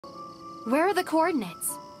Where are the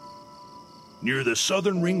coordinates? Near the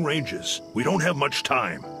Southern Ring Ranges. We don't have much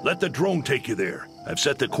time. Let the drone take you there. I've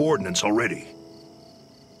set the coordinates already.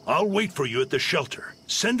 I'll wait for you at the shelter.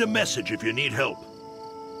 Send a message if you need help.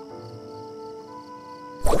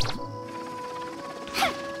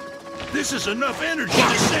 This is enough energy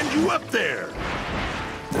to send you up there!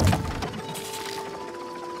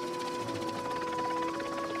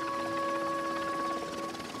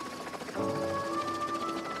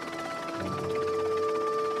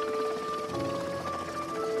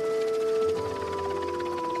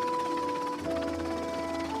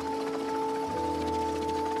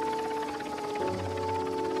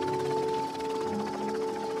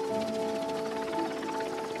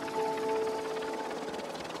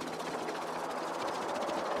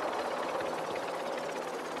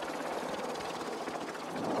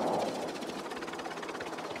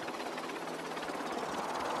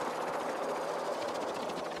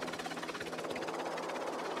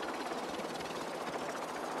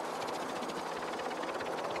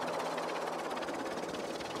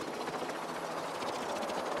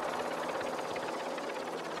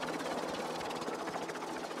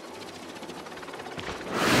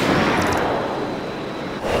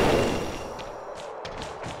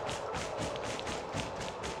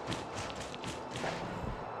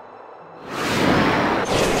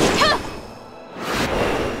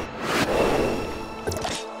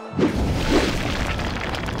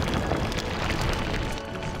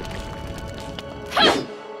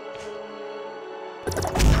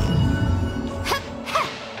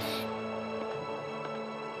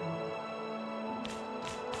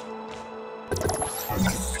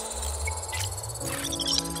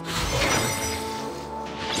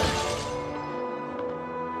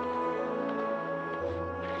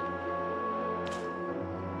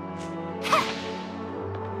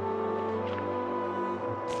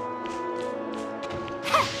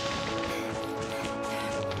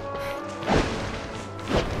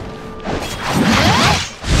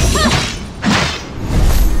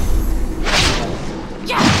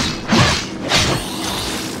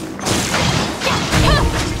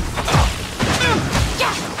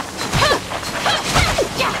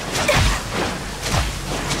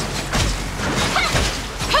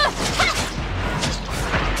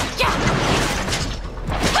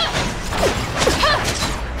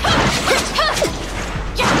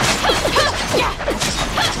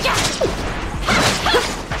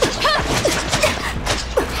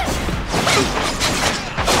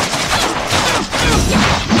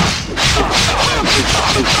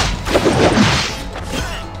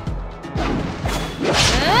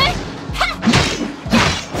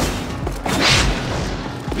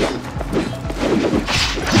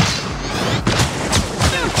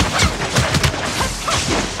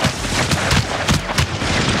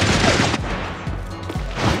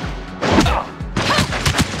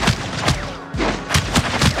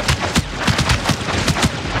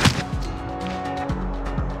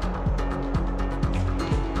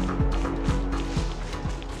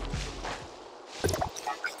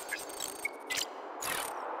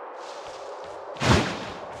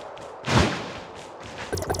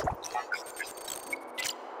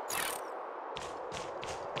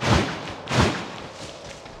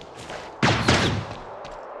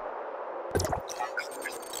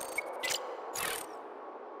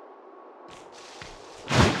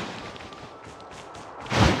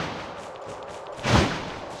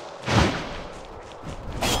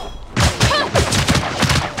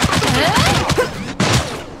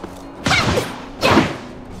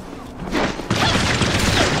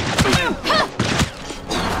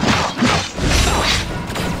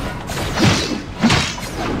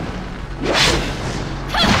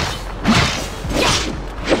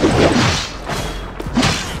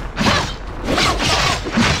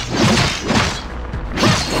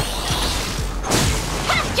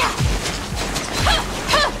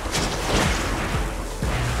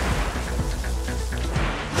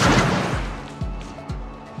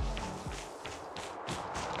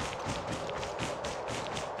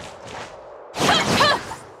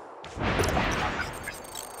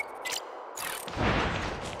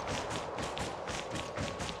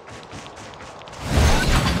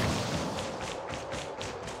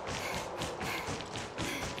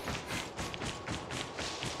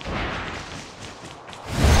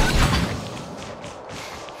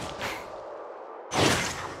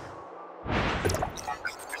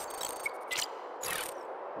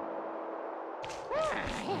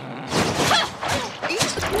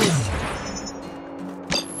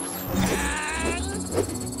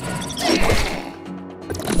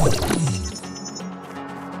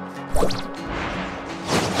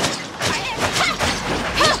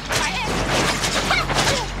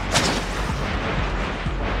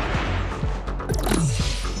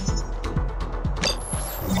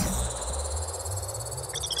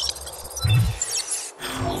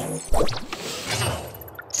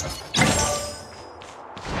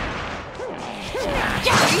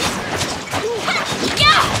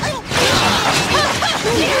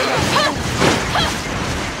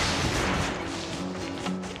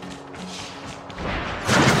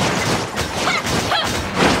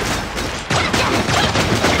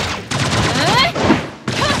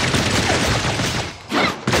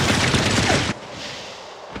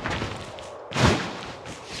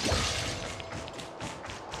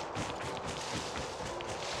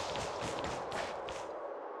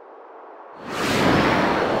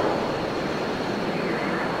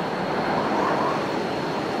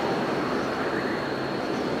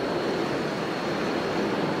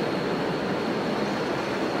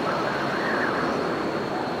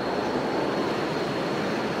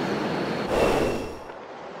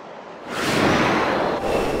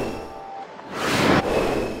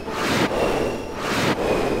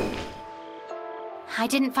 I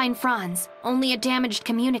didn't find Franz, only a damaged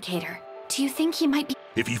communicator. Do you think he might be—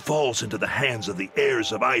 If he falls into the hands of the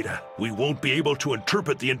heirs of Ida, we won't be able to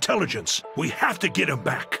interpret the intelligence. We have to get him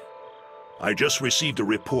back. I just received a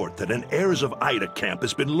report that an heirs of Ida camp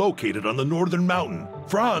has been located on the northern mountain.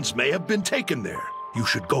 Franz may have been taken there. You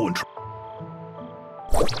should go and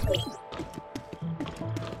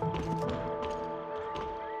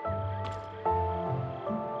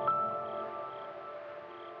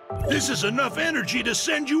This is enough energy to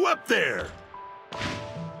send you up there!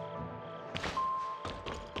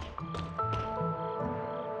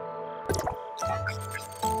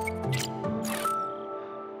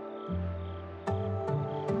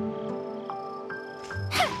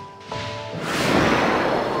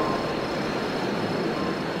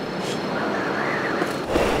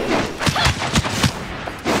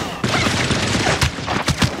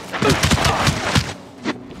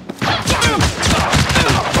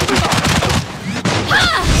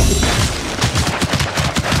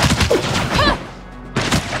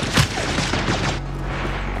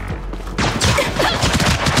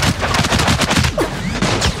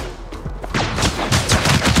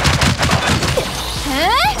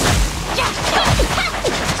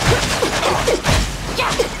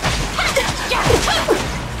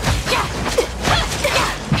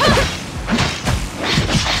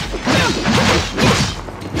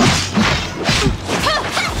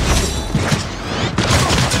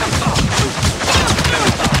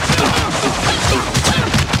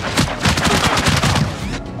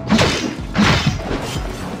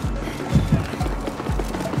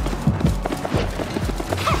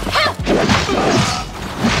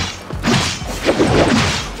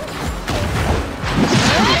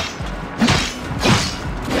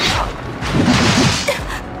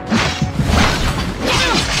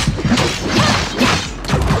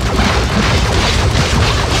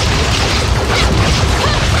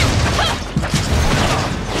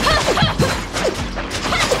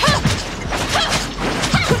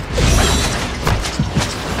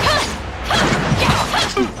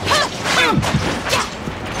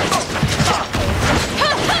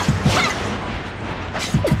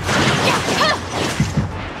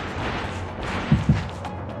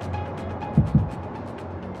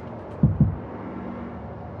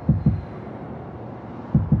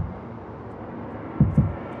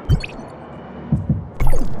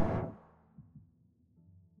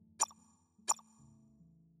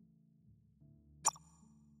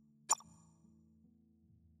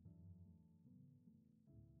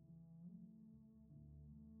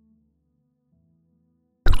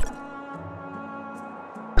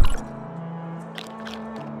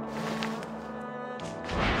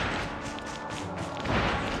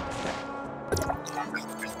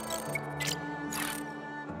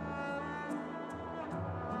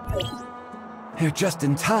 They're just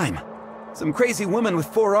in time. Some crazy woman with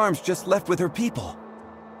 4 arms just left with her people.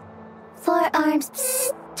 4 arms.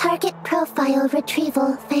 Psst. Target profile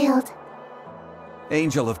retrieval failed.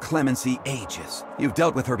 Angel of Clemency ages. You've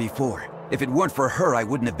dealt with her before. If it weren't for her, I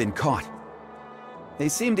wouldn't have been caught. They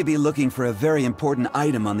seem to be looking for a very important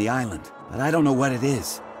item on the island, but I don't know what it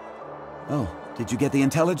is. Oh, did you get the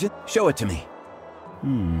intelligence? Show it to me.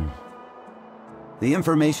 The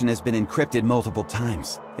information has been encrypted multiple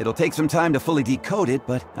times. It'll take some time to fully decode it,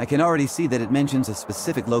 but I can already see that it mentions a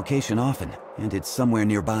specific location often, and it's somewhere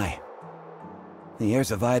nearby. The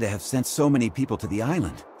heirs of Ida have sent so many people to the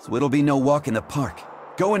island, so it'll be no walk in the park.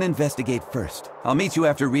 Go and investigate first. I'll meet you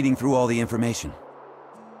after reading through all the information.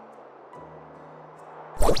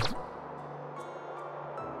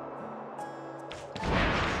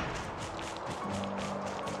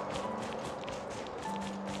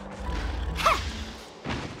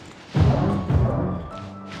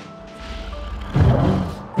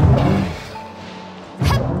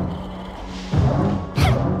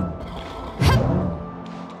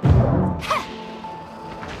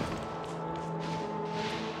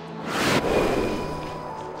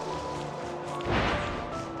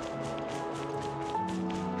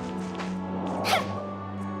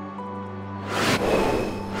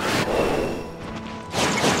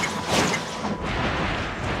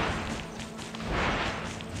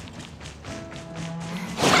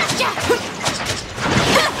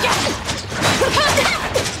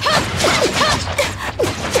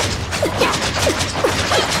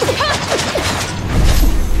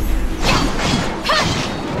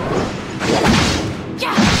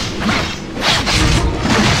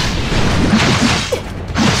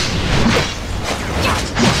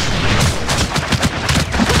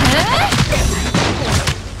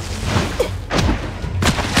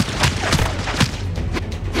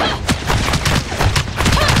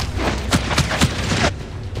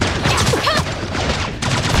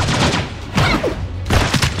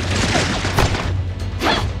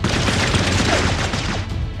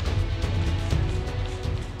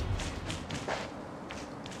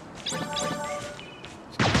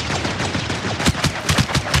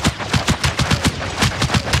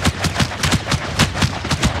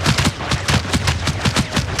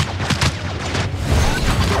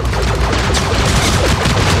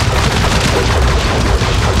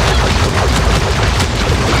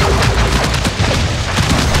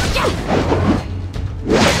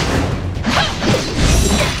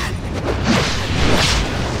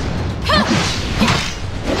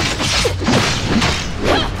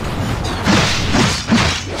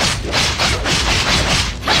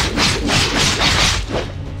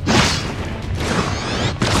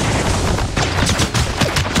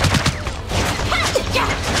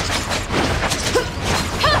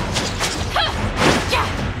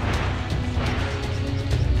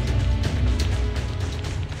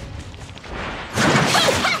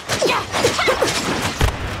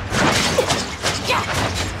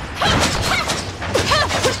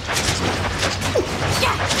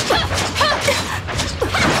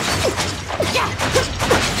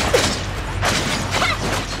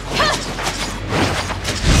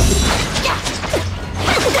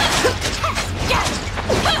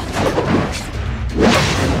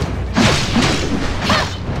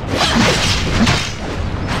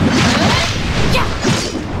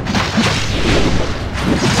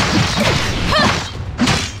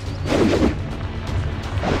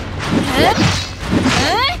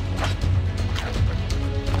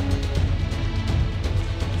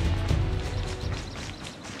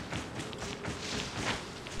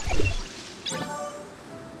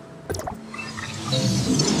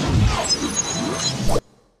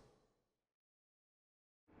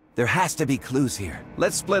 There has to be clues here.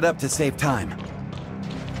 Let's split up to save time.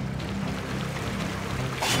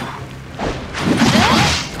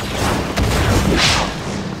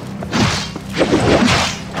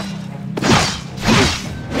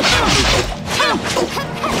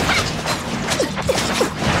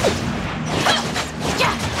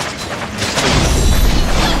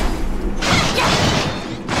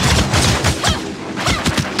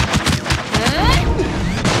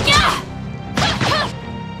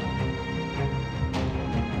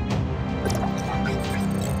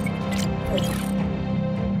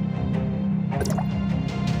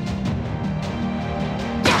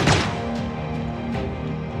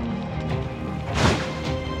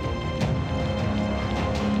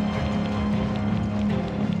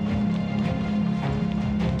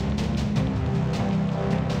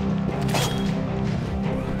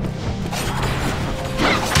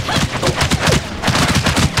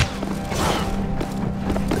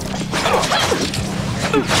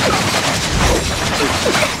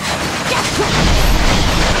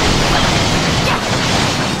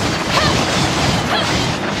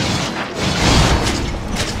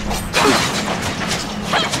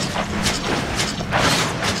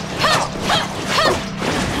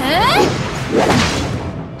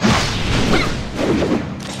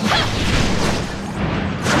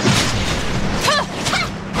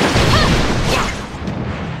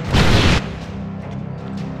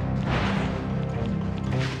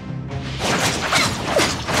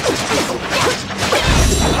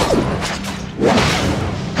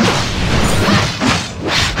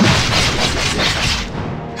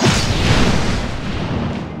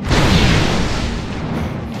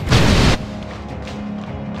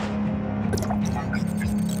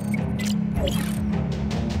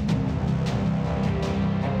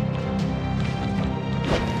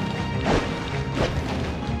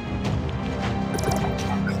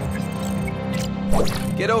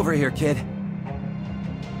 Get over here, kid.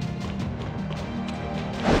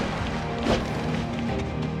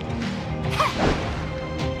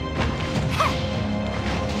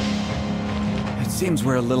 It seems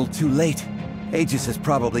we're a little too late. Aegis has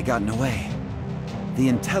probably gotten away. The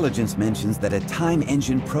intelligence mentions that a time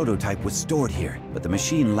engine prototype was stored here, but the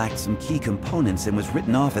machine lacked some key components and was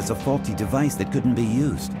written off as a faulty device that couldn't be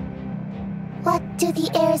used. What do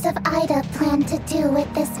the heirs of Ida plan to do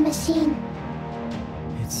with this machine?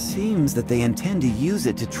 It seems that they intend to use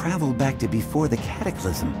it to travel back to before the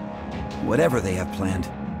Cataclysm. Whatever they have planned,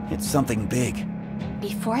 it's something big.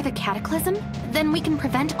 Before the Cataclysm? Then we can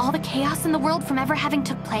prevent all the chaos in the world from ever having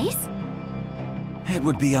took place? It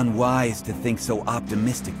would be unwise to think so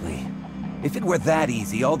optimistically. If it were that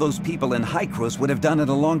easy, all those people in Hykros would have done it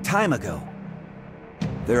a long time ago.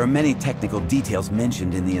 There are many technical details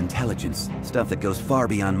mentioned in the intelligence, stuff that goes far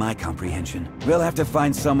beyond my comprehension. We'll have to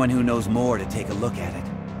find someone who knows more to take a look at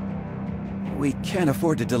it. We can't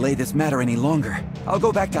afford to delay this matter any longer. I'll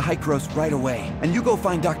go back to Hykros right away, and you go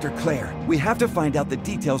find Dr. Claire. We have to find out the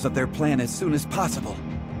details of their plan as soon as possible.